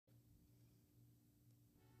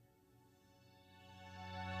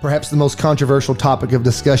Perhaps the most controversial topic of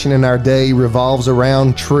discussion in our day revolves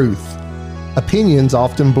around truth. Opinions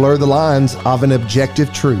often blur the lines of an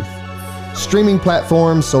objective truth. Streaming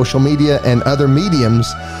platforms, social media, and other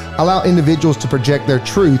mediums allow individuals to project their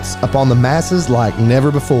truths upon the masses like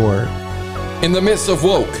never before. In the midst of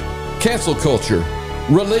woke, cancel culture,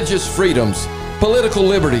 religious freedoms, political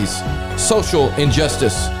liberties, social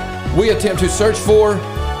injustice, we attempt to search for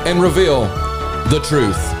and reveal the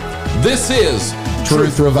truth. This is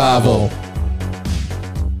Truth Revival.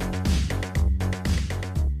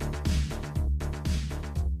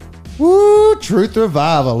 Woo, Truth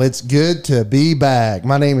Revival. It's good to be back.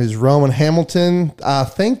 My name is Roman Hamilton. I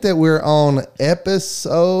think that we're on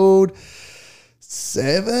episode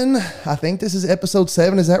 7. I think this is episode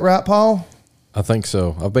 7. Is that right, Paul? I think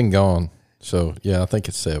so. I've been gone. So, yeah, I think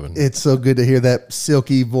it's 7. It's so good to hear that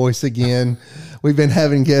silky voice again. We've been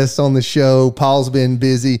having guests on the show. Paul's been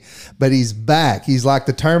busy, but he's back. He's like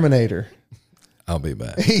the Terminator. I'll be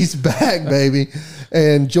back. He's back, baby.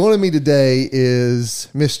 And joining me today is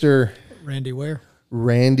Mr. Randy Ware.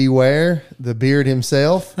 Randy Ware, the beard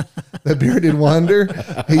himself, the bearded wonder.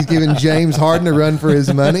 He's giving James Harden a run for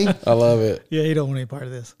his money. I love it. Yeah, he don't want any part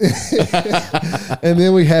of this. And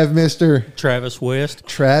then we have Mr. Travis West,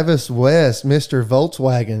 Mr.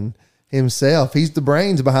 Volkswagen himself. He's the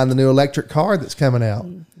brains behind the new electric car that's coming out.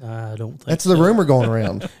 I don't think That's the rumor going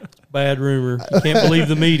around. Bad rumor. You can't believe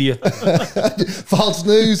the media. False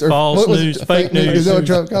news or False news, fake news. Is that what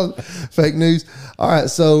Trump calls it? Fake news. All right,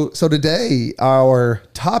 so today our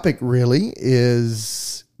topic really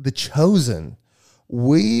is The Chosen.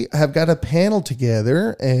 We have got a panel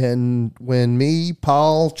together, and when me,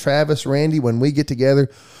 Paul, Travis, Randy, when we get together,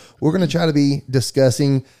 we're going to try to be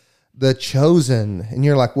discussing The Chosen. And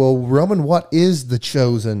you're like, well, Roman, what is The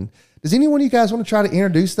Chosen? Does anyone of you guys want to try to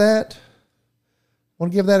introduce that?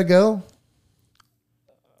 Want to give that a go?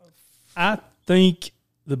 I think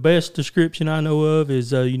the best description I know of is,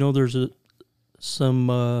 there's a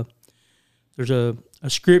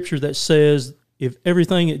scripture that says if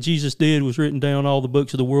everything that Jesus did was written down, all the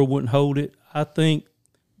books of the world wouldn't hold it. I think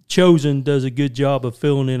Chosen does a good job of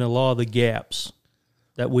filling in a lot of the gaps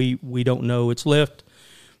that we don't know. It's left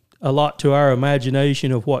a lot to our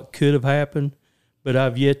imagination of what could have happened, but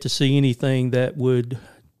I've yet to see anything that would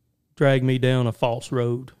drag me down a false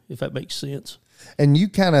road, if that makes sense. And you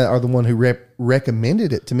kind of are the one who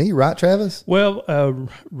recommended it to me, right, Travis? Well,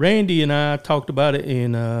 Randy and I talked about it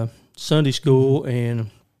in Sunday school, and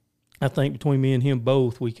I think between me and him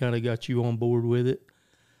both, we kind of got you on board with it.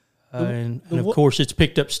 And of course, it's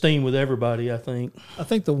picked up steam with everybody, I think. I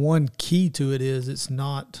think the one key to it is it's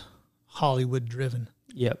not Hollywood driven.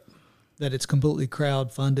 Yep. That it's completely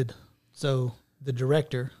crowd funded. So the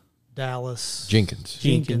director, Dallas Jenkins.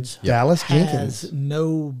 Yep. Dallas Jenkins has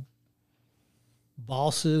no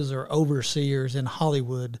bosses or overseers in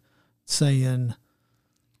Hollywood saying,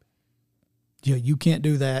 you can't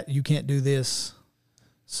do that, you can't do this.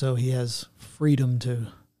 So he has freedom to.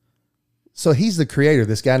 So he's the creator,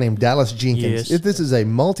 this guy named Dallas Jenkins. Yes. This is a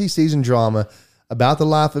multi-season drama about the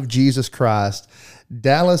life of Jesus Christ.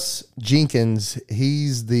 Dallas Jenkins,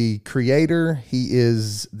 he's the creator. He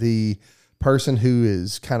is the person who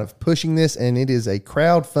is kind of pushing this, and it is a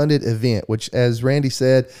crowd-funded event, which, as Randy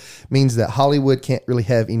said, means that Hollywood can't really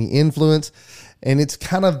have any influence. And it's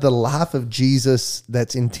kind of the life of Jesus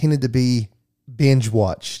that's intended to be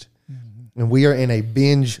binge-watched. And we are in a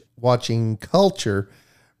binge-watching culture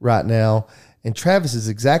right now. And Travis is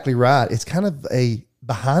exactly right. It's kind of a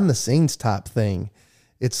behind-the-scenes type thing.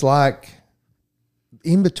 It's like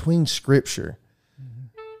in between Scripture.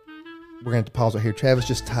 We're going to have to pause right here. Travis,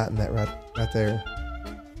 just tighten that right there.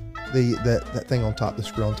 That thing on top, the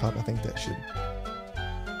screw on top, I think that should.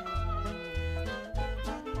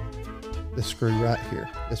 The screw right here.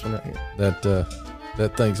 This one right here.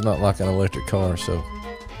 That thing's not like an electric car, so.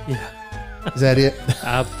 Yeah. Is that it?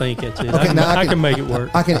 I think that's it. Okay, I can make it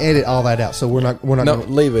work. I can edit all that out, so we're not. No, gonna,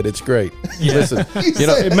 leave it. It's great. Yeah. Listen,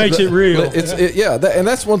 It makes it real. And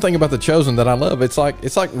that's one thing about The Chosen that I love. It's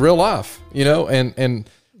like real life, and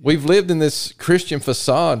we've lived in this Christian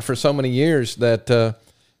facade for so many years that,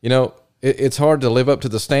 it's hard to live up to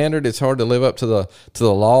the standard. It's hard to live up to the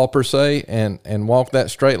law per se and walk that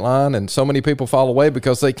straight line. And so many people fall away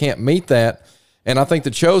because they can't meet that. And I think The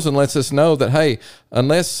Chosen lets us know that, hey,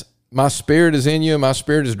 unless my spirit is in you, my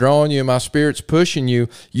spirit is drawing you, my spirit's pushing you,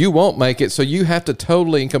 you won't make it. So you have to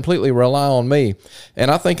totally and completely rely on me. And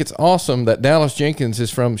I think it's awesome that Dallas Jenkins is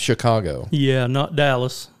from Chicago. Yeah, not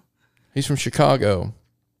Dallas. He's from Chicago.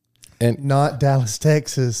 And not Dallas,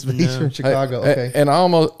 Texas, but he's from Chicago. Okay. And I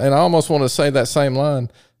almost want to say that same line,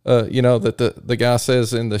 that the guy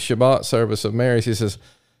says in the Shabbat service of Mary's. He says,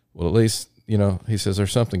 Well, at least, he says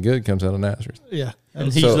there's something good comes out of Nazareth. Yeah.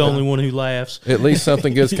 And he's So- the only one who laughs. At least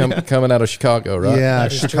something good's coming out of Chicago, right? Yeah,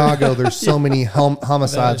 That is Chicago. There's so many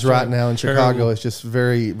homicides That is right true. now in Terrible. Chicago. It's just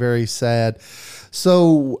very, very sad.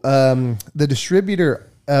 So the distributor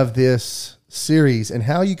of this series and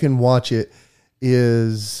how you can watch it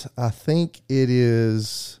is, I think it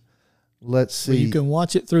is. Let's see. Well, you can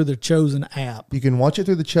watch it through the Chosen app. You can watch it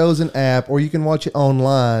through the Chosen app, or you can watch it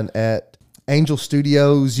online at Angel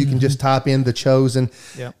Studios. You can just type in The Chosen.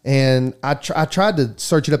 Yep. And I tried to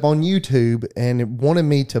search it up on YouTube, and it wanted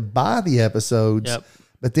me to buy the episodes. Yep.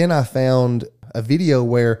 But then I found a video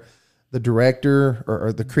where the director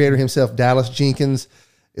or the creator himself, Dallas Jenkins,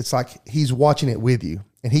 it's like he's watching it with you,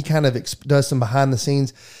 and he kind of does some behind the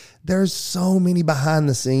scenes. There's so many behind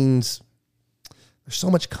the scenes. There's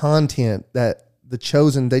so much content that The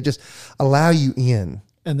Chosen, they just allow you in.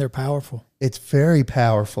 And they're powerful. It's very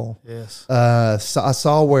powerful. Yes. So I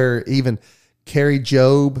saw where even Carrie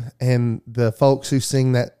Job and the folks who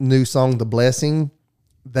sing that new song, The Blessing,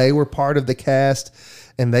 they were part of the cast,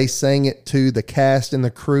 and they sang it to the cast and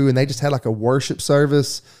the crew, and they just had like a worship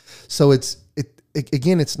service. So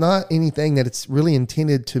again, it's not anything that it's really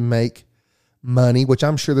intended to make money, which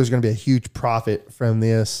I'm sure there's going to be a huge profit from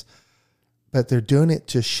this, but they're doing it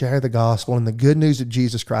to share the gospel and the good news of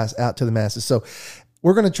Jesus Christ out to the masses. So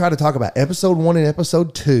we're going to try to talk about episode 1 and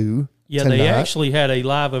episode 2. Yeah, tonight. they actually had a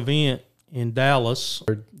live event in Dallas,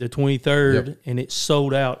 the 23rd, Yep. and it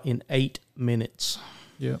sold out in 8 minutes.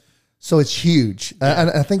 Yeah. So it's huge. And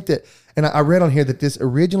I think that, and I read on here that this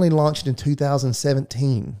originally launched in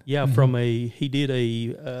 2017. Yeah, he did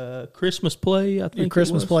a Christmas play, I think. Your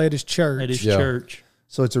Christmas it was, play at his church. at his Yeah. church.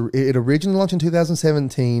 So it originally launched in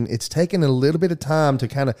 2017. It's taken a little bit of time to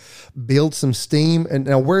kind of build some steam. And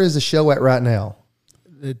now, where is the show at right now?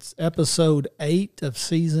 It's episode 8 of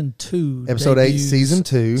season 2. Episode 8, debuts season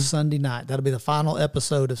 2. Sunday night. That'll be the final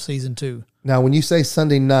episode of season 2. Now, when you say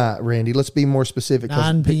Sunday night, Randy, let's be more specific. 'Cause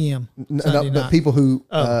 9 p.m. Sunday but night. people who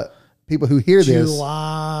hear this,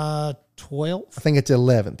 July 12th. I think it's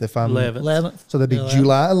 11th. If I'm 11th. 11th. So that'd be 11th.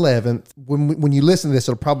 July 11th. When you listen to this,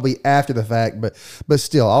 it'll probably be after the fact, but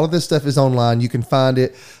still, all of this stuff is online. You can find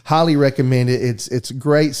it. Highly recommend it. It's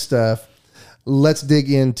great stuff. Let's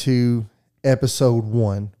dig into episode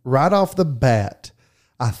 1 right off the bat.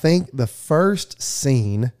 I think the first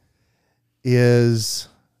scene is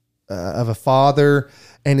of a father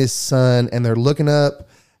and his son, and they're looking up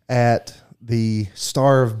at the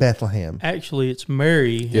Star of Bethlehem. Actually, it's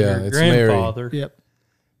Mary and Yeah, her it's Mary. grandfather. Yep.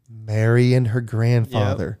 Mary and her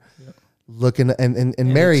grandfather looking, and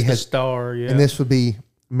Mary It's the has, star, yeah. and this would be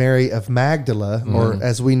Mary of Magdala, or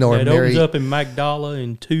as we know her, it Mary opens up in Magdala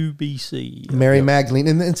in 2 BC. Mary Magdalene.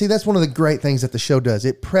 And see, that's one of the great things that the show does.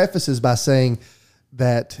 It prefaces by saying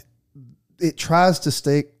that it tries to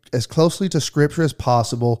stick as closely to Scripture as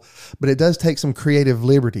possible, but it does take some creative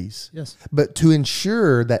liberties. Yes. But to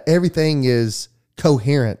ensure that everything is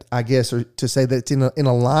coherent, I guess, or to say that it's in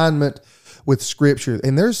alignment with Scripture.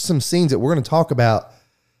 And there's some scenes that we're going to talk about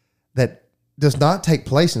that does not take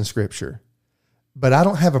place in Scripture. But I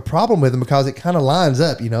don't have a problem with them because it kind of lines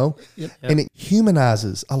up, and it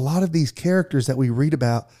humanizes a lot of these characters that we read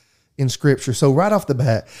about in Scripture. So right off the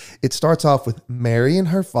bat, it starts off with Mary and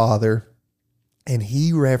her father, and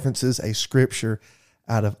he references a scripture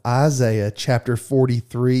out of Isaiah chapter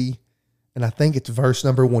 43, and I think it's verse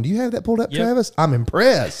number 1. Do you have that pulled up, Yep. Travis? I'm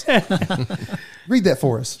impressed. Read that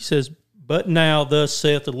for us. He says, "But now thus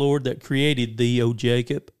saith the Lord that created thee, O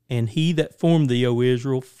Jacob, and he that formed thee, O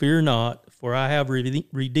Israel, fear not, for I have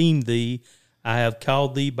redeemed thee. I have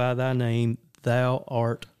called thee by thy name. Thou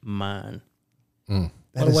art mine." What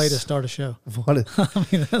a way to start a show. I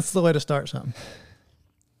mean, that's the way to start something.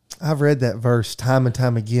 I've read that verse time and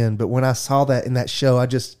time again, but when I saw that in that show, it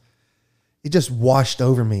just washed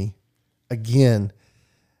over me again.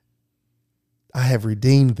 I have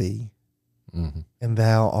redeemed thee, and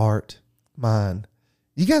thou art mine.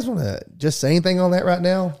 You guys want to just say anything on that right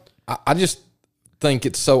now? I just think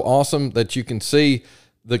it's so awesome that you can see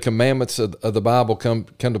the commandments of the Bible come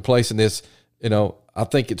to place in this. I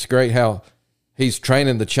think it's great how he's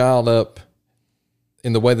training the child up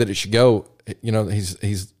in the way that it should go.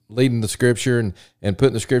 He's leading the Scripture and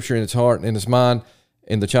putting the Scripture in its heart and in his mind,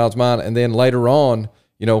 in the child's mind. And then later on,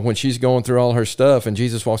 when she's going through all her stuff and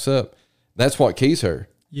Jesus walks up, that's what keys her.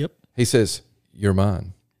 Yep. He says, "You're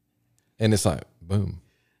mine." And it's like, boom.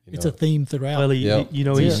 It's a theme throughout. Well, Yep.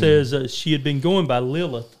 he says she had been going by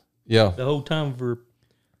Lilith Yeah. the whole time of her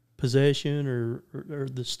possession or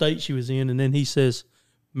the state she was in, and then he says,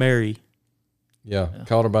 "Mary," Yeah.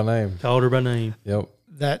 Called her by name. called her by name. Yep.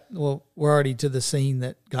 We're already to the scene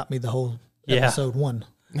that got me the whole Yeah. episode 1.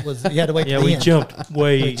 Was you had to wait. Yeah, to the we end. jumped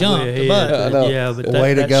way jumped, ahead. but- I know. Yeah, but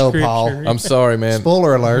Way to that go, scripture- Paul. I'm sorry, man.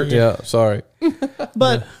 Spoiler alert. Yeah, sorry.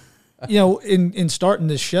 But in starting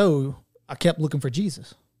this show, I kept looking for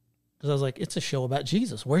Jesus because I was like, it's a show about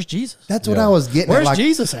Jesus. Where's Jesus? That's what Yeah. I was getting Where's at. Like,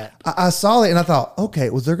 Jesus at? I saw it and I thought, okay,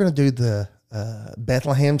 well, they're going to do the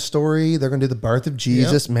Bethlehem story. They're going to do the birth of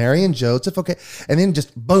Jesus, Mary and Joseph. Okay. And then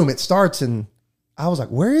just boom, it starts. And I was like,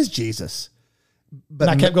 where is Jesus? But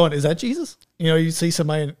And I kept going, is that Jesus? You see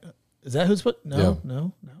somebody, and, is that who's what? No, Yeah.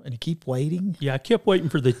 no. And you keep waiting. Yeah, I kept waiting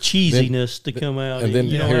for the cheesiness to come out. and then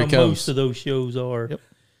you know here how it comes. most of those shows are. Yep.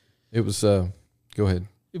 It was, go ahead.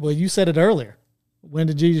 Well, you said it earlier. When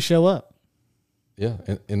did Jesus show up? Yeah,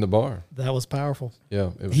 in the bar. That was powerful.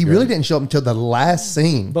 Yeah. It was he great. really didn't show up until the last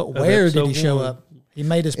scene But where did he episode show one. up? He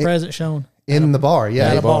made his presence shown. in the bar. At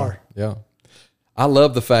Yeah. a bar. Yeah. I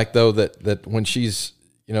love the fact though that when she's,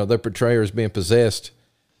 they portray her as being possessed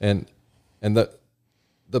and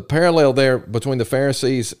the parallel there between the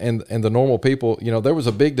Pharisees and the normal people, there was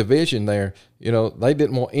a big division there. They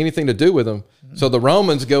didn't want anything to do with them. So the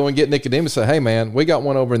Romans go and get Nicodemus and say, hey man, we got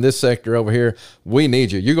one over in this sector over here. We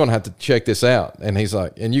need you. You're going to have to check this out. And he's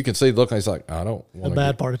like, and you can see the look, and he's like, I don't The want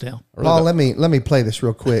bad part of town. Paul, let me play this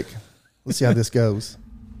real quick. Let's see how this goes.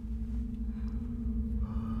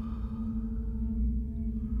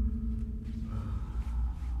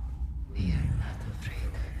 We are not afraid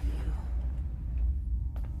of you.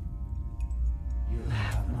 You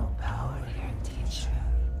have no power here, teacher.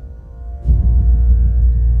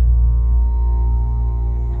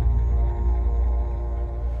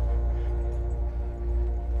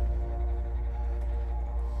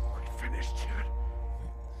 We finished here.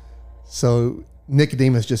 So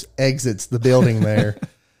Nicodemus just exits the building there.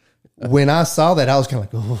 When I saw that, I was kind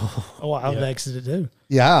of like, oh, Oh, I exited too.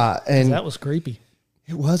 yeah. And That was creepy.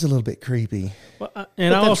 it was a little bit creepy. And But I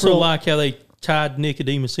that's also real- like how they tied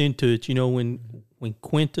Nicodemus into it. When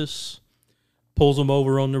Quintus pulls him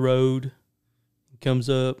over on the road, comes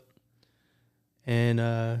up, and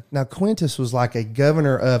Now, Quintus was like a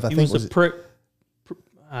governor of, I he think was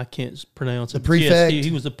I can't pronounce it. prefect? Yes,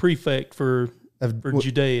 he was the prefect for of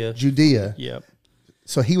Judea. Judea. Yep.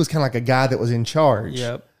 So he was kind of like a guy that was in charge.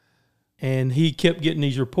 Yep. And he kept getting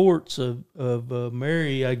these reports of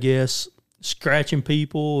Mary, I guess, scratching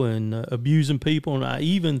people and abusing people. And I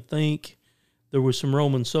even think there was some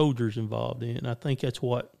Roman soldiers involved in it. And I think that's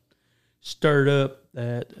what stirred up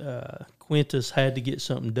that Quintus had to get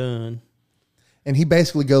something done. And he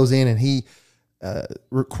basically goes in and he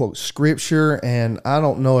quotes scripture. And I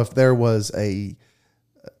don't know if there was I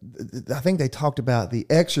think they talked about the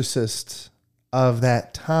exorcist of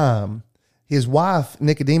that time. His wife,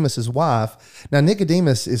 Nicodemus's wife. Now,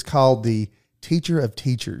 Nicodemus is called the teacher of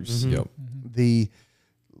teachers. Yep.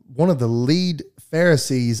 One of the lead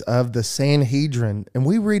Pharisees of the Sanhedrin. And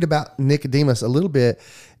we read about Nicodemus a little bit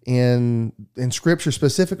in scripture,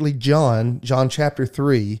 specifically John chapter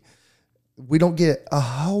 3. We don't get a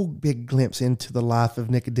whole big glimpse into the life of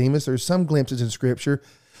Nicodemus. There's some glimpses in scripture,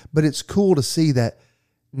 but it's cool to see that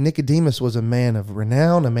Nicodemus was a man of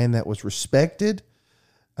renown, a man that was respected,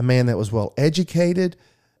 a man that was well educated.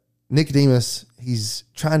 Nicodemus, he's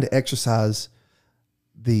trying to exorcise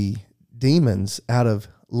the demons out of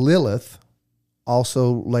Lilith, also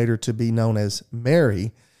later to be known as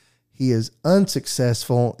Mary. He is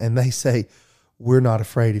unsuccessful, and they say, we're not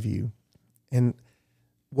afraid of you. And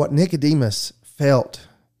what Nicodemus felt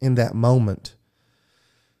in that moment,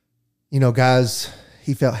 guys,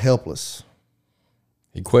 he felt helpless.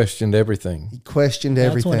 He questioned everything. He questioned That's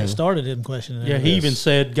everything. when it started him questioning. Yeah, everything. he even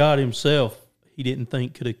said God himself, he didn't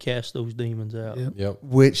think could have cast those demons out. Yep. Yep.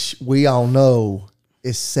 Which we all know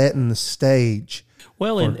is setting the stage.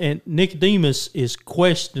 Well, and Nicodemus is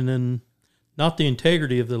questioning not the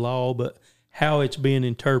integrity of the law, but how it's being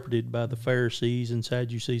interpreted by the Pharisees and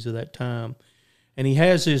Sadducees of that time. And he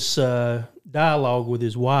has this dialogue with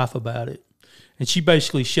his wife about it. And she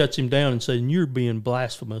basically shuts him down and says, you're being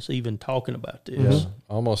blasphemous even talking about this.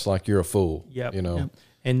 Almost like you're a fool. Yep. Yep.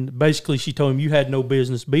 And basically she told him, you had no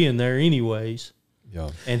business being there anyways. Yeah.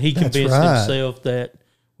 And he That's convinced right. himself that,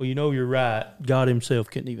 well, you're right. God himself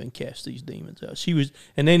couldn't even cast these demons out.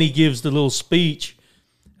 And then he gives the little speech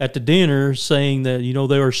at the dinner saying that,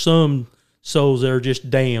 there are some souls that are just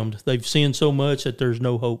damned. They've sinned so much that there's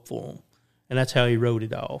no hope for them. And that's how he wrote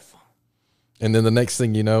it off. And then the next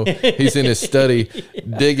thing you know, he's in his study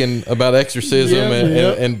digging about exorcism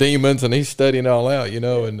and demons, and he's studying it all out,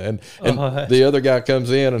 and the other guy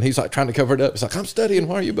comes in and he's like trying to cover it up. He's like, I'm studying.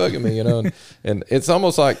 Why are you bugging me? And it's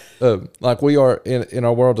almost like we are in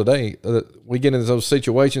our world today. We get into those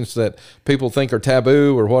situations that people think are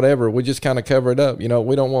taboo or whatever. We just kind of cover it up. We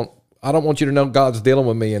don't want I don't want you to know God's dealing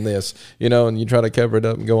with me in this, and you try to cover it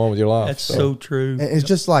up and go on with your life. That's so true. And it's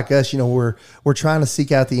just like us, we're trying to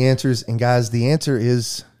seek out the answers, and guys, the answer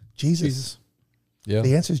is Jesus. Yeah.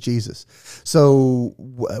 The answer is Jesus. So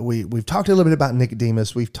we've talked a little bit about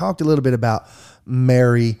Nicodemus. We've talked a little bit about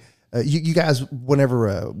Mary. You guys,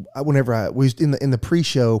 whenever we was in the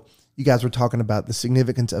pre-show, you guys were talking about the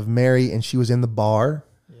significance of Mary, and she was in the bar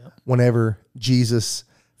whenever Jesus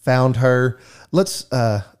found her. Let's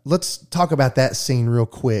talk about that scene real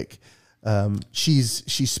quick.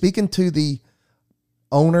 She's speaking to the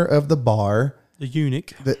owner of the bar. The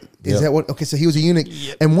eunuch. Is that what? Okay, so he was a eunuch,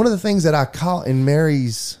 and one of the things that I caught in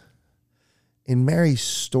Mary's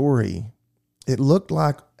story, it looked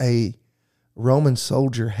like a Roman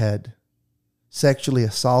soldier had sexually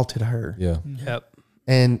assaulted her. Yeah. Yep.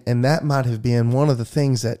 And that might have been one of the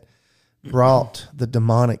things that brought the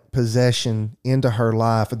demonic possession into her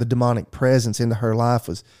life, or the demonic presence into her life.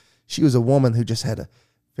 Was she was a woman who just had a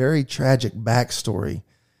very tragic backstory,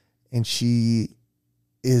 and she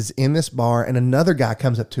is in this bar, and another guy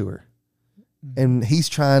comes up to her, and he's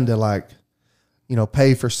trying to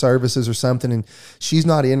pay for services or something, and she's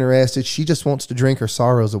not interested. She just wants to drink her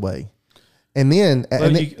sorrows away. And then,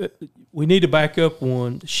 we need to back up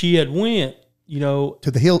one. She had went, to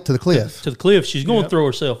the cliff. to the cliff. She's going to throw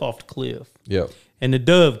herself off the cliff. Yep. And the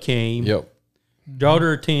dove came, Yep. drawed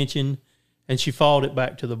her attention, and she followed it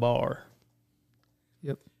back to the bar.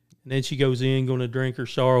 Yep. And then she goes in, going to drink her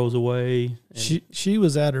sorrows away. And She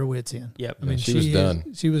was at her wits' end. Yep. I mean, she was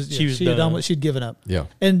done. She was done. almost, she'd given up. Yeah.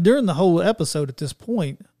 And during the whole episode, at this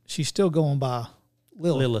point, she's still going by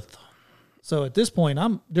Lilith. So at this point,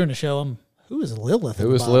 during the show, who is Lilith?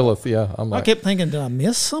 Who is Lilith? Yeah. I kept thinking, did I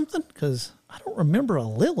miss something? Because I don't remember a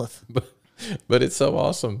Lilith. But it's so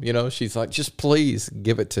awesome. She's like, just please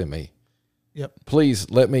give it to me. Yep. Please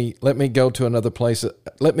let me go to another place.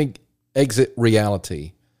 Let me exit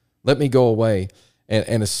reality. Let me go away.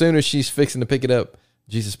 And as soon as she's fixing to pick it up,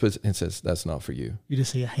 Jesus puts it and says, that's not for you. You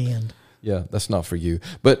just see a hand. Yeah, that's not for you.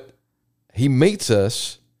 But he meets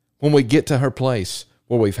us when we get to her place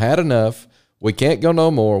where we've had enough. We can't go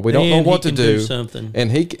no more. We don't know what to do. Something.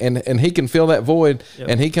 And he can fill that void. Yep.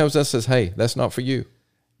 And he comes to us and says, hey, that's not for you.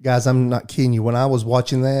 Guys, I'm not kidding you. When I was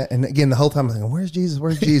watching that, and again, the whole time I'm thinking, where's Jesus?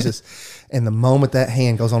 Where's Jesus? And the moment that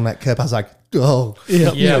hand goes on that cup, I was like, oh.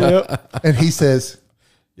 Yeah. And he says,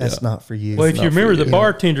 that's not for you. Well, if you remember, the you.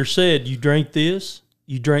 bartender said, you drink this,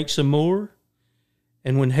 you drink some more,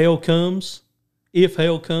 and when hell comes, if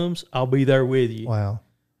hell comes, I'll be there with you. Wow.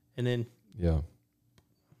 And then, Yeah.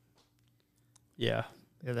 Yeah,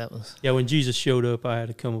 that was. Yeah, when Jesus showed up, I had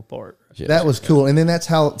to come apart. Yes. That was cool. And then that's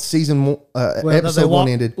how episode one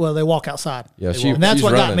ended. Well, they walk outside. Yeah, and that's she's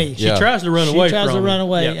what got running. me. She tries to run away. She tries from to run him.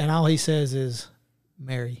 away, Yep. and all he says is,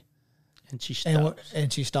 Mary. And she stops.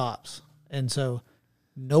 And she stops. And so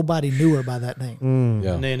nobody knew her by that name.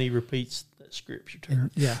 Yeah. And then he repeats that scripture to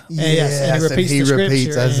her. Yeah. And Yes, and he repeats the scripture.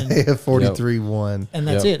 repeats Isaiah 43:1. And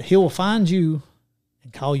that's it. He will find you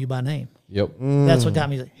and call you by name. Yep. That's what got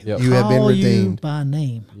me. Yep. You have been Call you redeemed. by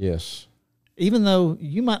name. Yes. Even though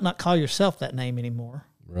you might not call yourself that name anymore.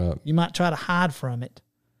 Right. You might try to hide from it.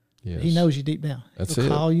 Yes. He knows you deep down. That's He'll it.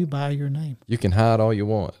 call you by your name. You can hide all you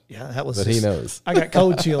want, Yeah, that was but he knows. I got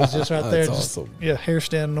cold chills just right there. That's Just, awesome. yeah, hair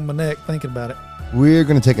standing on my neck thinking about it. We're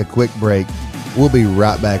going to take a quick break. We'll be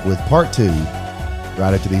right back with part 2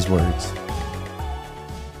 right after these words.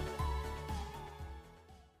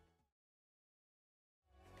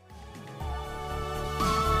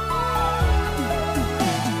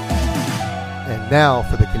 And now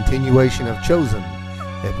for the continuation of Chosen,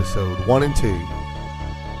 episode 1 and 2.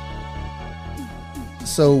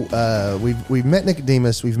 So we've met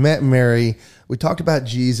Nicodemus, we've met Mary, we talked about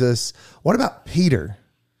Jesus. What about Peter?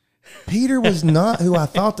 Peter was not who I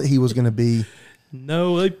thought that he was going to be.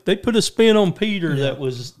 No, they put a spin on Peter that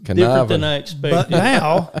was different than I expected. But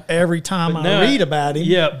now, every time But I now- read about him,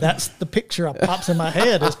 Yep. that's the picture that pops in my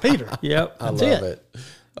head as Peter. Yep. I love it. it.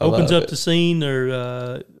 Opens up the scene.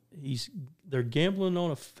 They're gambling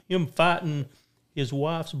on him fighting his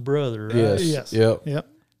wife's brother. Right? Yes. Yes. Yep. Yep.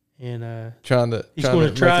 And Trying to he's going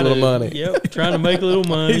to make try a to little money. Yep, trying to make a little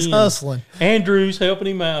money. He's and hustling. Andrew's helping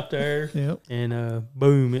him out there. Yep. And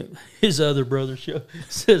boom, his other brother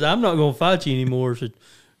says, "I'm not going to fight you anymore,"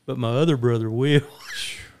 but my other brother will.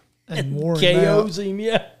 And wore him out. KOs him.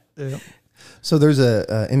 Yeah. Yep. So there's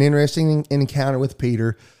an interesting encounter with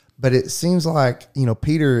Peter, But it seems like,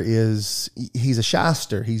 Peter he's a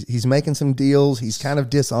shyster. He's making some deals. He's kind of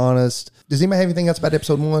dishonest. Does anybody have anything else about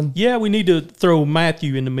episode 1? Yeah, we need to throw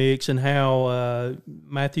Matthew in the mix and how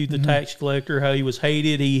Matthew, the tax collector, how he was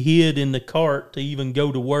hated. He hid in the cart to even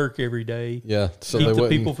go to work every day. Yeah. So Keep they the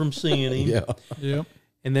wouldn't- people from seeing him. Yeah. Yeah.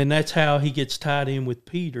 And then that's how he gets tied in with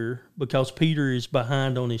Peter, because Peter is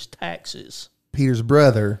behind on his taxes. Peter's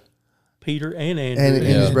brother. Peter and Andrew. And Yeah,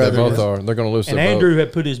 his they brother both is- are. They're going to lose And their Andrew boat.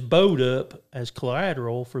 had put his boat up as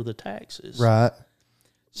collateral for the taxes. Right.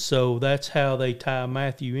 So that's how they tie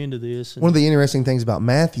Matthew into this. And One of the interesting things about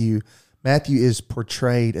Matthew is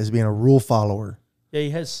portrayed as being a rule follower. yeah, he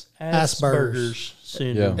has Asperger's. Asperger's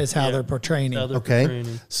syndrome. Is how they're portraying How him. they're Okay. portraying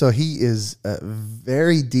him. So he is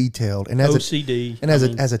very detailed. And as OCD.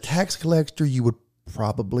 as a tax collector, you would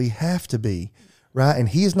probably have to be, right? And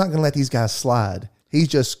he is not going to let these guys slide. He's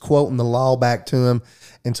just quoting the law back to him.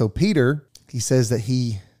 And so Peter, he says that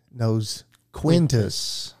he knows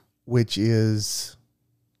Quintus, which is,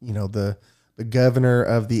 the governor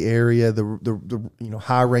of the area, the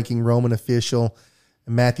high-ranking Roman official.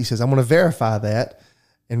 And Matthew says, "I'm going to verify that."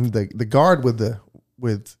 And the guard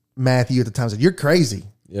with Matthew at the time said, "You're crazy."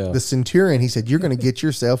 Yeah. The centurion, he said, "You're going to get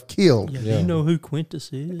yourself killed." Yeah, do you know who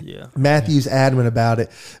Quintus is? Yeah. Matthew's adamant about it.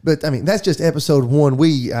 But, that's just episode 1.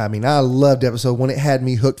 I loved episode 1. It had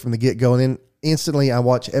me hooked from the get-go. And then instantly I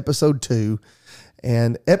watched episode 2.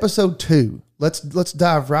 And episode 2, let's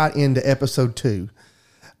dive right into episode 2.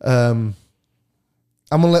 I'm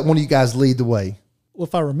going to let one of you guys lead the way. Well,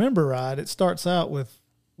 if I remember right, it starts out with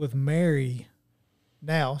Mary.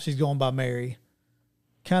 Now she's going by Mary,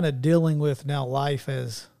 kind of dealing with now life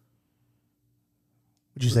as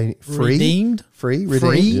Would you say free? redeemed, Free? Redeemed?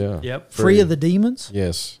 Free? Yeah. Yep. free of the demons.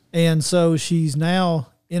 Yes. And so she's now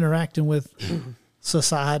interacting with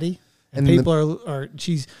society, and And people are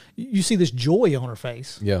you see this joy on her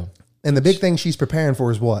face. Yeah. And the big thing she's preparing for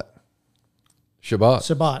is what? Shabbat.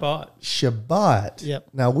 Shabbat. But Shabbat. Yep.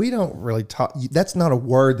 Now, we don't really talk. That's not a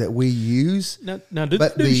word that we use. now do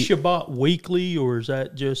But they do the- Shabbat weekly, or is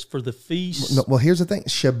that just for the feast? No, well, here's the thing.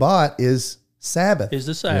 Shabbat is Sabbath. Is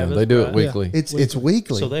the Yeah, Sabbath? they do it right? weekly. It's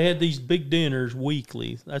weekly. So they had these big dinners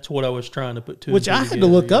weekly. That's what I was trying to put two. Which and two I had to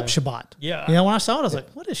together, look yeah. up Shabbat. Yeah. You know, when I saw it, I was like,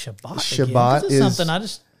 what is Shabbat? Shabbat again? This is- something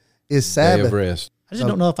is Day Day of Sabbath. rest. I just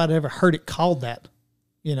don't know if I'd ever heard it called that.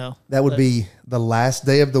 That would be the last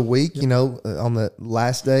day of the week. On the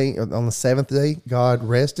last day, or on the 7th day, God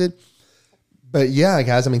rested. But yeah,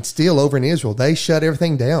 guys, still over in Israel, they shut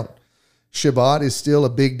everything down. Shabbat is still a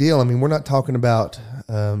big deal. We're not talking about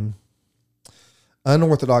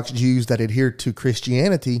unorthodox Jews that adhere to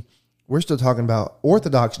Christianity. We're still talking about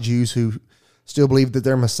Orthodox Jews who still believe that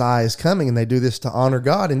their Messiah is coming, and they do this to honor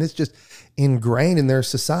God, and it's just ingrained in their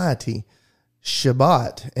society.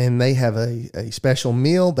 Shabbat, and they have a special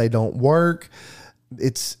meal. They don't work.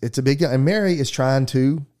 It's a big deal. And Mary is trying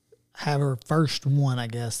to have her first one, I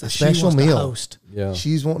guess, that she special wants meal. to host. Yeah.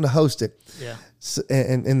 She's wanting to host it. Yeah. So,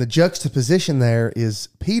 and the juxtaposition there is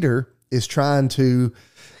Peter is trying to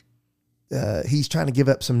he's trying to give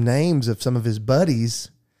up some names of some of his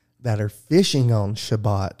buddies that are fishing on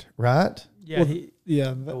Shabbat, right? Yeah. Well,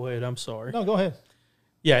 yeah. Go ahead. I'm sorry. No, go ahead.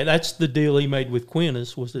 Yeah, that's the deal he made with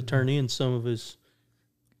Quintus, was to turn in some of his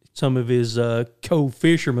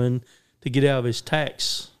co-fishermen to get out of his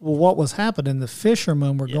tax. Well, what was happening, the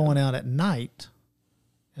fishermen were going out at night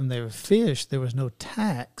and they would fish. There was no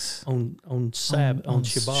tax on Sabbath on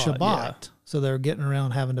Shabbat. Yeah. So they were getting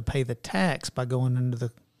around having to pay the tax by going into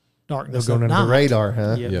the darkness They're going of under night. the radar,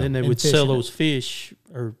 huh? Yeah, Yeah. then they And would sell fishing it. those fish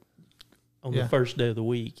or on Yeah. the first day of the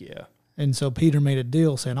week. Yeah, And so Peter made a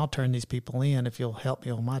deal saying, I'll turn these people in if you'll help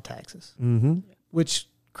me on my taxes, which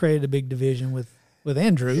created a big division with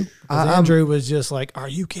Andrew. Because Andrew was just like, are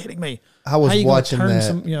you kidding me? I was How you gonna watching turn that.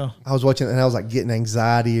 some, I was watching it and I was like getting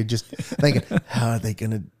anxiety, just thinking, how are they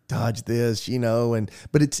going to dodge this?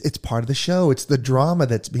 But it's part of the show. It's the drama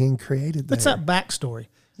that's being created there. It's that backstory.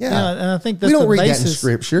 Yeah. And I think that's We don't the read that in basis.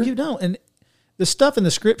 Scripture. You don't. And the stuff in the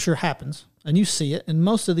scripture happens and you see it. And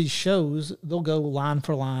most of these shows, they'll go line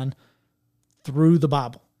for line through the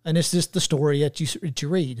Bible. And it's just the story that you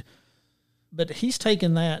read. But he's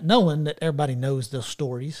taken that, knowing that everybody knows those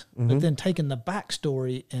stories, but then taking the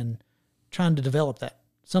backstory and trying to develop that.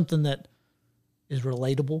 Something that is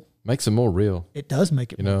relatable. Makes them more real, It does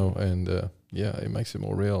make it. and it makes it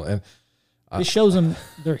more real. And It shows them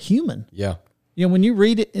they're human. yeah, When you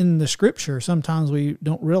read it in the scripture, sometimes we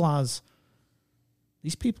don't realize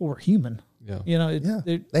these people were human. yeah. Yeah.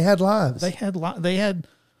 They They had lives. had,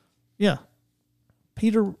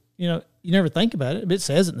 Peter, you never think about it. It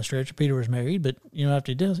says it in the scripture, Peter was married, but,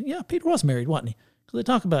 after he does, Peter was married, wasn't he? Because they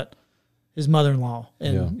talk about his mother-in-law,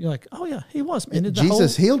 and Yeah. you're like, oh yeah, he was. And the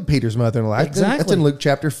Jesus healed Peter's mother-in-law. That's Exactly. in Luke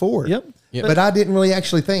chapter 4. Yep. Yeah. But I didn't really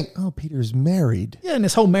actually think, oh, Peter's married. Yeah, and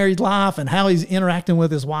his whole married life and how he's interacting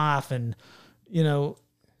with his wife, and you know,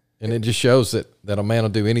 And it just shows that a man will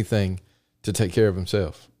do anything to take care of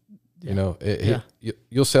himself. You know,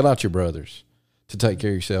 you'll sell out your brothers to take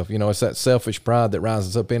care of yourself. You know, it's that selfish pride that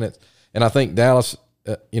rises up in it. And I think Dallas,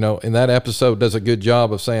 you know, in that episode does a good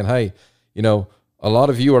job of saying, hey, you know, a lot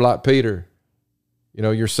of you are like Peter. You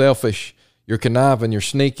know, you're selfish, you're conniving, you're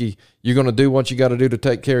sneaky. You're going to do what you got to do to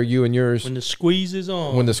take care of you and yours. When the squeeze is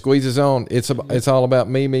on. When the squeeze is on, it's all about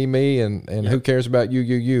me, and who cares about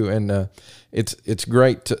you. And it's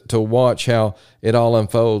great to watch how it all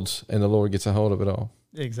unfolds and the Lord gets a hold of it all.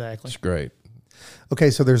 exactly. It's great. Okay,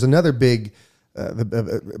 so there's another big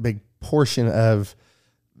portion of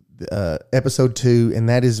episode 2, and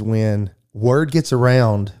that is when word gets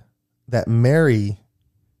around that Mary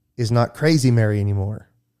is not crazy Mary anymore.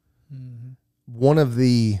 One of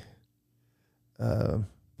the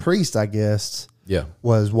priests, I guess, Yeah.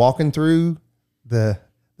 was walking through the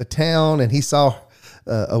town, and he saw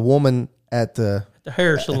a woman at the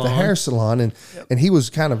hair salon. and he was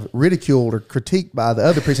kind of ridiculed or critiqued by the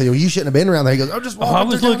other priests. Well, you shouldn't have been around there. He goes, "I'm just walking." I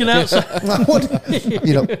was through looking town." outside. What?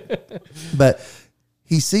 You know, but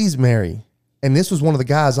he sees Mary, and this was one of the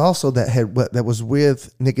guys also that was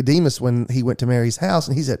with Nicodemus when he went to Mary's house,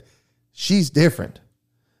 and he said, "She's different.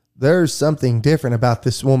 There's something different about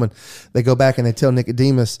this woman." They go back and they tell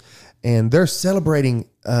Nicodemus, and they're celebrating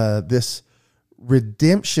this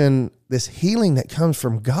redemption, this healing that comes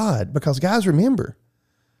from God. Because guys, remember,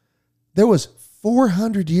 there was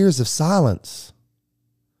 400 years of silence.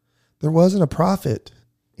 There wasn't a prophet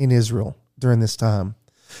in Israel during this time.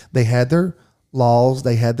 They had their laws,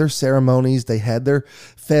 they had their ceremonies, they had their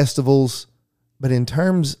festivals, but in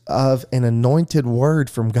terms of an anointed word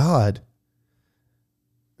from God,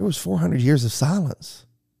 there was 400 years of silence.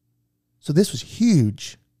 So this was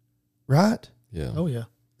huge, right? Yeah. Oh yeah.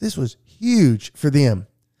 This was huge for them,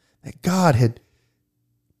 that God had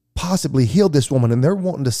possibly healed this woman, and they're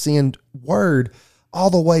wanting to send word all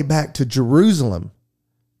the way back to Jerusalem.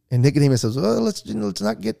 And Nicodemus says, "Oh, let's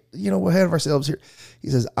not get ahead of ourselves here." He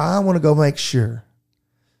says, "I want to go make sure."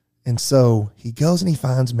 And so he goes and he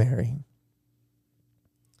finds Mary,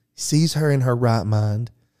 sees her in her right mind,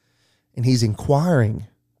 and he's inquiring,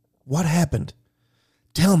 "What happened?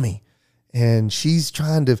 Tell me." And she's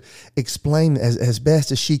trying to explain as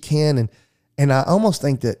best as she can. And I almost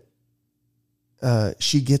think that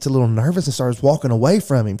she gets a little nervous and starts walking away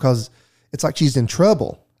from him because it's like she's in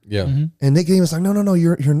trouble. Yeah. And Nicodemus is like, no,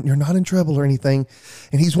 you're not in trouble or anything.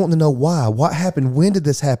 And he's wanting to know why. What happened? When did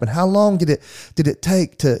this happen? How long did it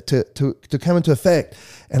take to come into effect?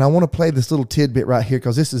 And I want to play this little tidbit right here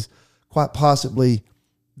because this is quite possibly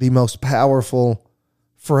the most powerful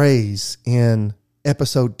phrase in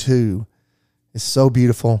episode 2. It's so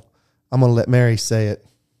beautiful. I'm going to let Mary say it.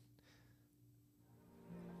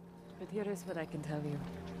 But here is what I can tell you.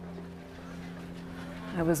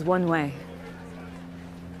 I was one way.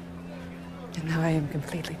 And now I am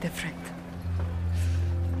completely different.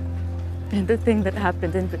 And the thing that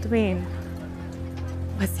happened in between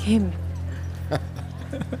was him.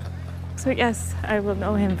 So yes, I will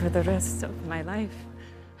know him for the rest of my life.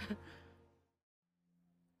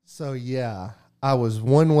 So yeah, I was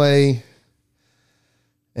one way,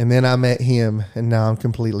 and then I met him, and now I'm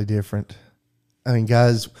completely different. I mean,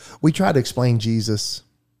 guys, we try to explain Jesus,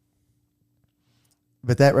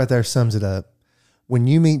 but that right there sums it up. When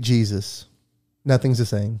you meet Jesus, nothing's the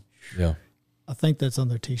same. Yeah. I think that's on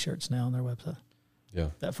their T-shirts now on their website. Yeah.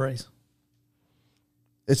 That phrase.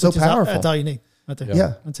 It's so Which is all- powerful. That's all you need. Right there.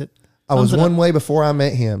 Yeah. That's it. I was Sums it one up. way before I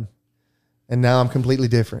met him, and now I'm completely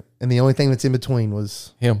different. And the only thing that's in between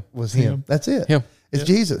was Him. him. That's it. Him. It's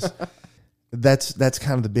Jesus. That's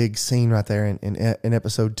kind of the big scene right there in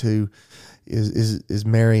episode 2 is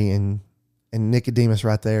Mary and Nicodemus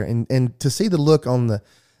right there. And to see the look on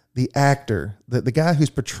the actor, the guy who's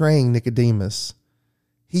portraying Nicodemus,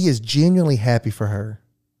 he is genuinely happy for her.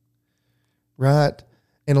 Right?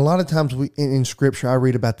 And a lot of times in scripture, I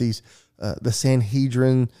read about these, the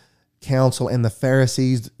Sanhedrin council and the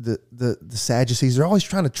Pharisees, the Sadducees, they're always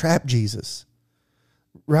trying to trap Jesus.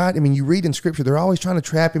 Right? I mean, you read in scripture, they're always trying to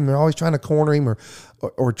trap him. They're always trying to corner him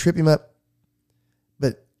or trip him up.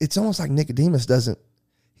 But it's almost like Nicodemus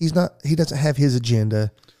he doesn't have his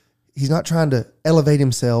agenda. He's not trying to elevate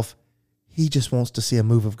himself. He just wants to see a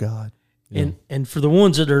move of God. And for the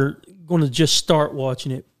ones that are going to just start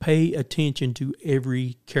watching it, pay attention to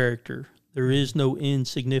every character. There is no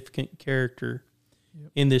insignificant character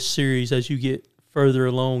in this series as you get further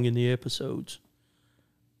along in the episodes.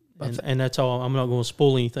 And that's all. I'm not going to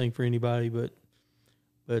spoil anything for anybody, but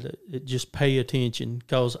just pay attention,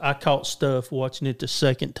 because I caught stuff watching it the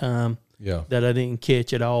second time Yeah. that I didn't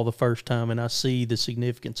catch at all the first time, and I see the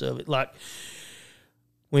significance of it. Like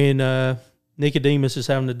when Nicodemus is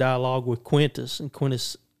having a dialogue with Quintus, and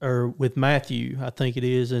Quintus, or with Matthew, I think it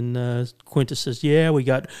is, and Quintus says, "Yeah, we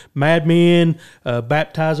got madmen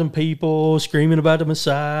baptizing people, screaming about the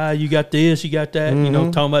Messiah. You got this, you got that. You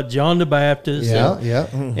know, talking about John the Baptist. Yeah.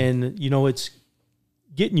 And you know, it's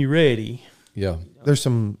getting you ready. Yeah. There's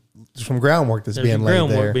some groundwork that's There's being some laid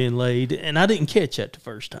groundwork there. being laid, and I didn't catch that the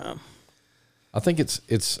first time. I think it's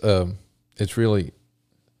really,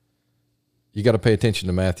 you got to pay attention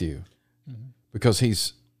to Matthew because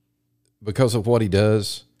of what he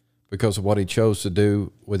does, because of what he chose to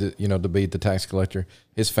do with it, to be the tax collector.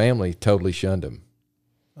 His family totally shunned him.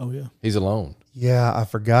 Oh yeah. He's alone. Yeah, I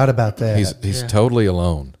forgot about that. He's totally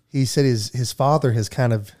alone. He said his father has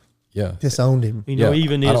kind of Yeah. disowned him. You know, Yeah,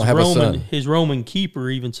 even I don't have a son. his Roman keeper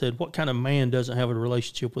even said, "What kind of man doesn't have a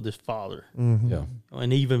relationship with his father?" Yeah.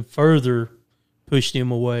 And even further pushed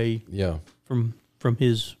him away Yeah. from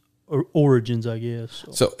his origins, I guess.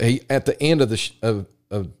 So he, at the end of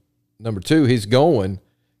of number 2,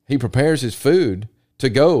 he prepares his food to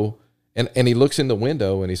go, and he looks in the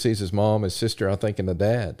window and he sees his mom, his sister, I think, and the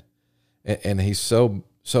dad, and he's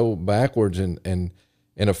so backwards and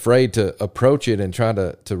afraid to approach it and try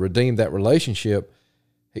to redeem that relationship.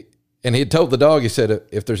 And he had told the dog, he said,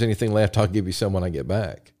 "If there's anything left, I'll give you some when I get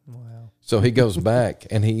back." Wow. So he goes back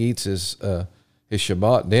and he eats his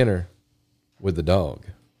Shabbat dinner with the dog.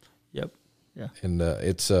 Yep. And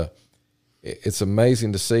it's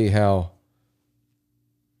amazing to see how,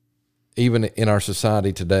 even in our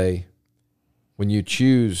society today, when you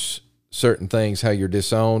choose certain things, how you're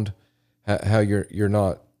disowned, how you're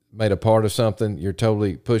not made a part of something, you're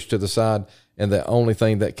totally pushed to the side, and the only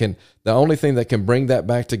thing that can bring that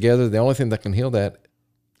back together, the only thing that can heal that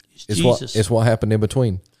is Jesus. what happened in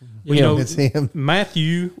between. Well, you know, It's him.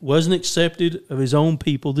 Matthew wasn't accepted of his own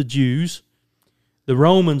people, the Jews. The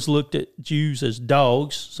Romans looked at Jews as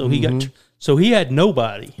dogs, so he had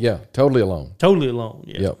nobody. Yeah, totally alone. Totally alone.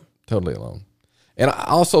 Yeah. Yep, totally alone. And I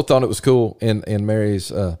also thought it was cool in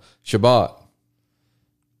Mary's Shabbat.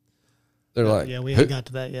 They're like, Yeah, we haven't got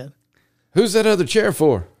to that yet. "Who's that other chair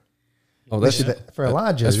for?" Oh, that's For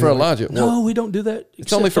Elijah. That's for Elijah. No, Well, we don't do that.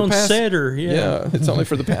 it's only for on Pass- Seder. Yeah. it's only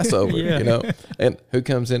for the Passover. Yeah. And who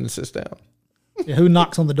comes in and sits down? Yeah, who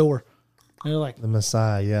knocks on the door? And they're like, the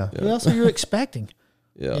Messiah. Yeah. who else are you expecting?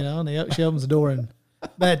 Yeah, You know, and she opens the door,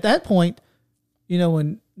 but at that point, you know,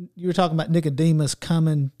 when you were talking about Nicodemus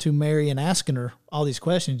coming to Mary and asking her all these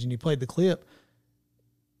questions, and you played the clip,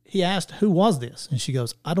 he asked, "Who was this?" And she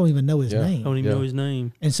goes, "I don't even know his Yeah. name." I don't even Yeah. know his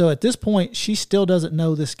name. And so at this point, she still doesn't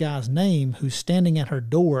know this guy's name, who's standing at her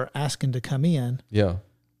door asking to come in yeah,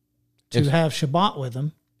 to And- have Shabbat with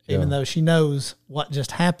him, even Yeah. though she knows what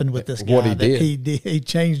just happened with this guy. What he that did. he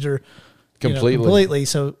changed her completely. completely.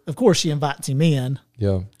 So of course she invites him in.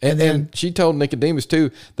 Yeah, And then- and she told Nicodemus too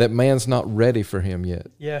that man's not ready for him yet.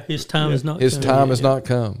 Yeah, his time is not His come time yet. has not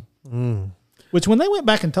come. Which when they went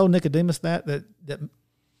back and told Nicodemus that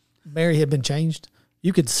Mary had been changed,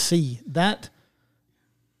 you could see that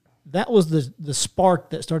was the spark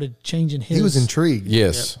that started changing his. He was intrigued.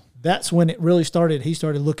 Yes, That's when it really started. He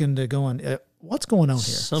started looking to going, what's going on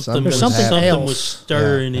here? Something, There's was, something something else. was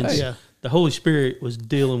stirring. Yeah. And Yeah. the Holy Spirit was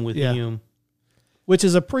dealing with Yeah. him. Which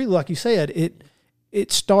is like you said,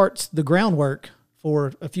 it starts the groundwork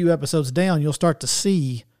for a few episodes down. You'll start to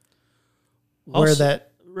see where Also-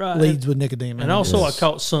 that Right. leads with Nicodemus. And also, Yes. I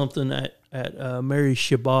caught something at Mary's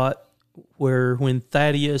Shabbat where when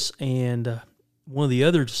Thaddeus and one of the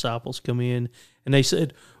other disciples come in and they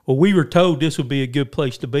said, "Well, we were told this would be a good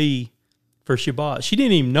place to be for Shabbat." She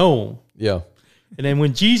didn't even know him. yeah, And then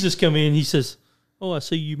when Jesus come in, he says, "Oh, I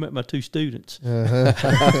see you met my 2 students."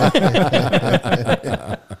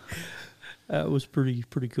 That was pretty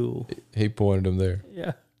cool. he pointed him there.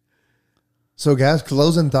 Yeah. So, guys,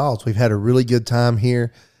 closing thoughts. We've had a really good time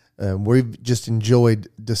here. We've just enjoyed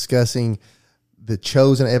discussing The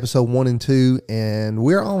Chosen episode 1 and 2, and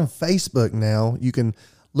we're on Facebook now. You can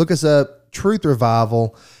look us up, Truth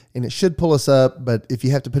Revival, and it should pull us up. But if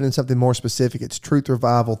you have to put in something more specific, it's Truth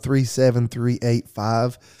Revival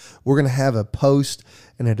 37385. We're going to have a post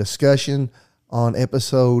and a discussion on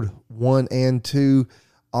episode 1 and 2.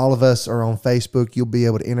 All of us are on Facebook. You'll be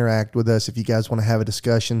able to interact with us if you guys want to have a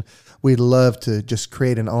discussion. We'd love to just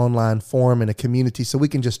create an online forum and a community so we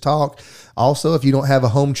can just talk. Also, if you don't have a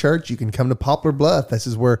home church, you can come to Poplar Bluff. This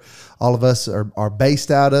is where all of us are based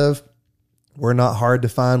out of. We're not hard to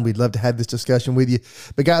find. We'd love to have this discussion with you.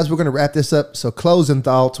 But guys, we're going to wrap this up. So closing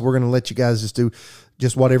thoughts, we're going to let you guys just do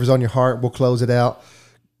just whatever's on your heart. We'll close it out.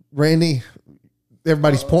 Randy,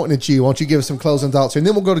 everybody's pointing at you. Why don't you give us some closing thoughts here? And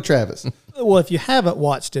then we'll go to Travis. Well, if you haven't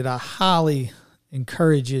watched it, I highly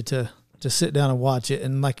encourage you to sit down and watch it.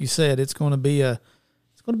 And like you said, it's going to be a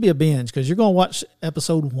binge, because you're going to watch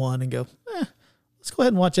episode 1 and go, let's go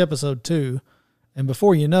ahead and watch episode 2. And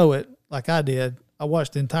before you know it, like I did, I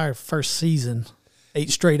watched the entire first season, 8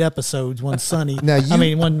 straight episodes, one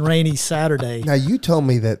one rainy Saturday. Now, you told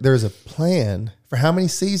me that there's a plan for how many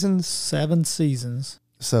seasons? 7 seasons.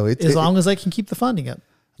 So it's as long as they can keep the funding up.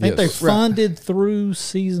 I think they funded through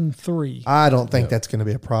season 3. I don't think that's going to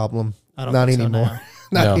be a problem. I don't not think so anymore. now.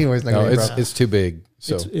 Not anymore. It's not gonna be a problem. It's too big.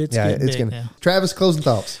 So It's getting big now. Travis, closing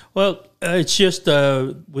thoughts. Well, it's just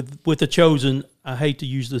with The Chosen, I hate to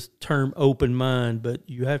use the term open mind, but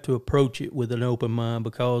you have to approach it with an open mind,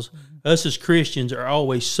 because us as Christians are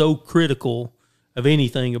always so critical of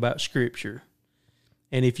anything about Scripture.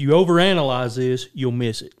 And if you overanalyze this, you'll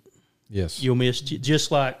miss it. yes, You'll miss it.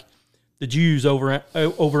 Just like the Jews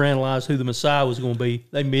overanalyzed who the Messiah was going to be.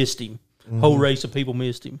 They missed him. Whole race of people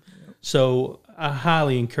missed him. So I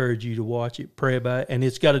highly encourage you to watch it, pray about it. And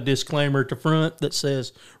it's got a disclaimer at the front that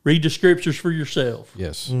says, read the Scriptures for yourself.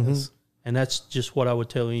 yes. And that's just what I would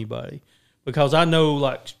tell anybody. Because I know,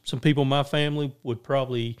 like, some people in my family would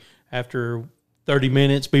probably, after 30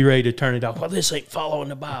 minutes, be ready to turn it off. Well, this ain't following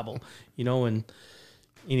the Bible. And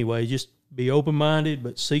anyway, just be open-minded,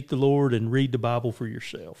 but seek the Lord and read the Bible for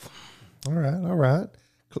yourself. All right.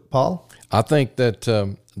 Paul? I think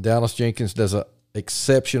that Dallas Jenkins does an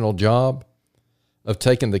exceptional job of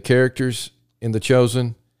taking the characters in The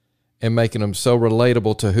Chosen and making them so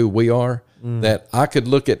relatable to who we are that I could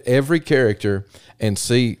look at every character and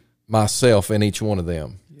see myself in each one of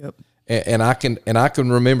them. Yep. And I can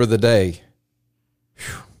remember the day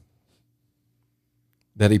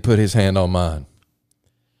that he put his hand on mine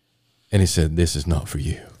and he said, "This is not for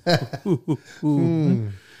you."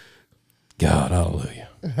 God, hallelujah.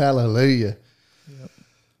 Hallelujah.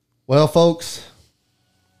 Well, folks,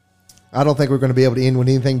 I don't think we're going to be able to end with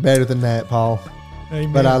anything better than that, Paul.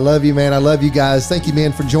 Amen. But I love you, man. I love you guys. Thank you,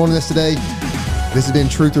 man, for joining us today. This has been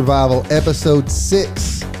Truth Revival, episode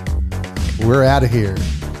 6. We're out of here.